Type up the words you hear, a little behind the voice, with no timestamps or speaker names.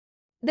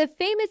the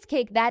famous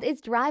cake that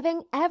is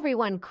driving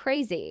everyone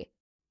crazy.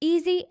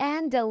 Easy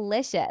and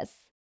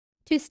delicious.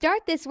 To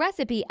start this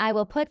recipe, I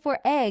will put 4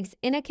 eggs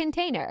in a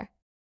container.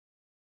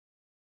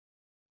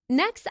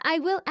 Next, I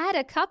will add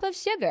a cup of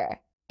sugar,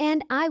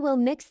 and I will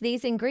mix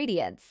these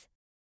ingredients.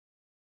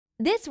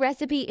 This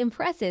recipe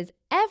impresses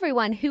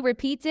everyone who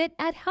repeats it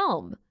at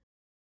home.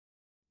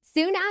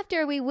 Soon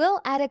after, we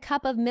will add a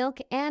cup of milk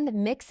and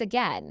mix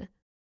again.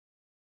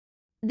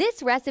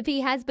 This recipe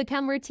has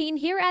become routine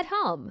here at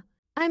home.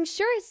 I'm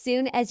sure as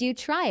soon as you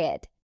try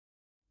it,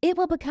 it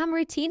will become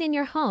routine in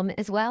your home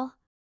as well.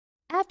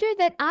 After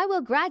that, I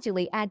will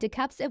gradually add 2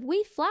 cups of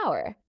wheat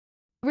flour,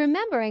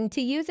 remembering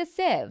to use a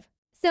sieve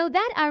so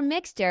that our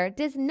mixture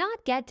does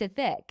not get too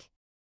thick.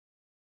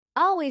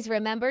 Always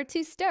remember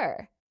to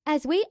stir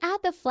as we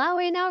add the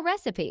flour in our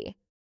recipe.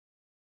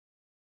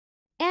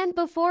 And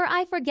before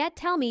I forget,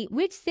 tell me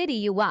which city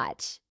you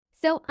watch,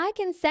 so I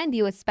can send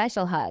you a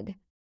special hug.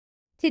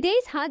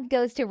 Today's hug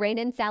goes to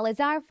Raynon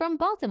Salazar from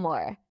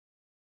Baltimore.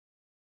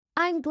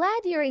 I'm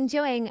glad you're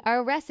enjoying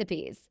our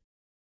recipes.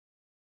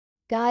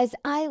 Guys,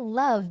 I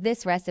love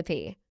this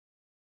recipe.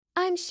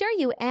 I'm sure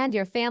you and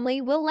your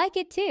family will like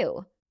it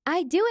too.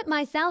 I do it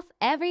myself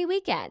every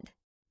weekend.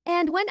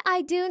 And when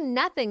I do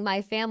nothing,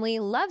 my family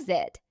loves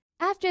it.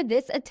 After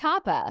this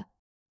etapa,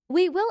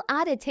 we will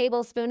add a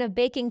tablespoon of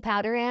baking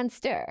powder and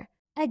stir.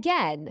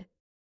 Again,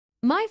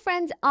 my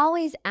friends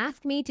always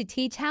ask me to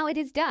teach how it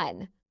is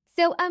done.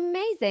 So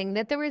amazing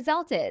that the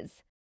result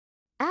is.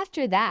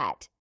 After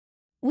that,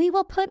 we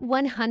will put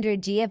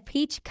 100 g of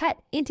peach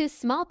cut into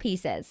small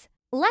pieces.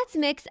 Let's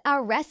mix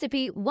our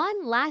recipe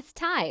one last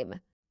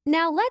time.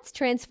 Now let's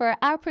transfer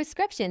our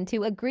prescription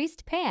to a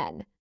greased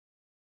pan.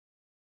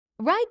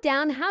 Write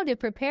down how to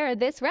prepare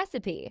this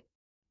recipe.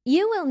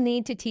 You will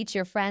need to teach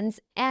your friends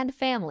and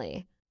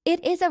family.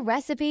 It is a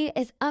recipe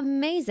is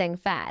amazing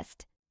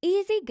fast.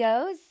 Easy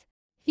goes.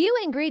 Few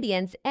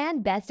ingredients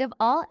and best of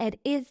all, it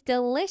is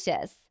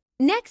delicious.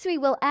 Next, we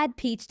will add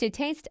peach to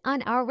taste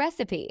on our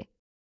recipe.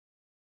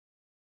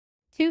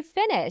 To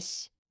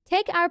finish,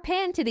 take our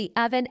pan to the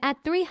oven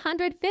at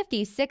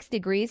 356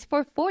 degrees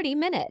for 40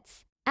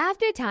 minutes.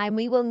 After time,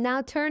 we will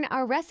now turn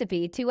our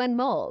recipe to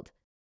unmold.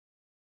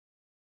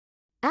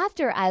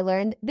 After I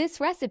learned this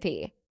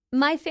recipe,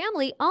 my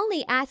family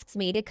only asks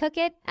me to cook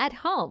it at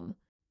home.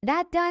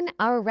 That done,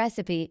 our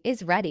recipe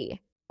is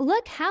ready.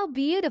 Look how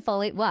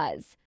beautiful it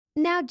was.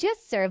 Now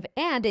just serve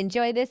and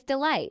enjoy this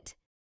delight.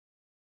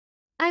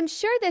 I'm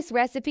sure this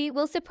recipe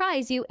will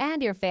surprise you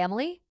and your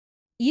family.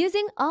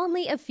 Using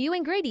only a few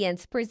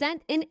ingredients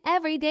present in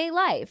everyday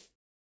life,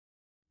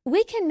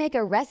 we can make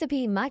a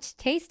recipe much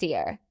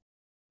tastier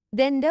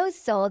than those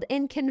sold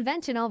in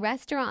conventional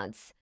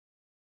restaurants.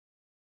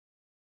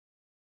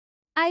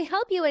 I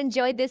hope you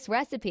enjoyed this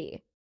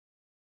recipe.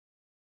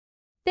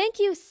 Thank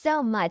you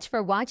so much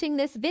for watching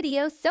this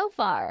video so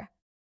far.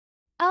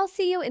 I'll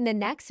see you in the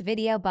next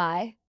video.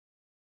 Bye.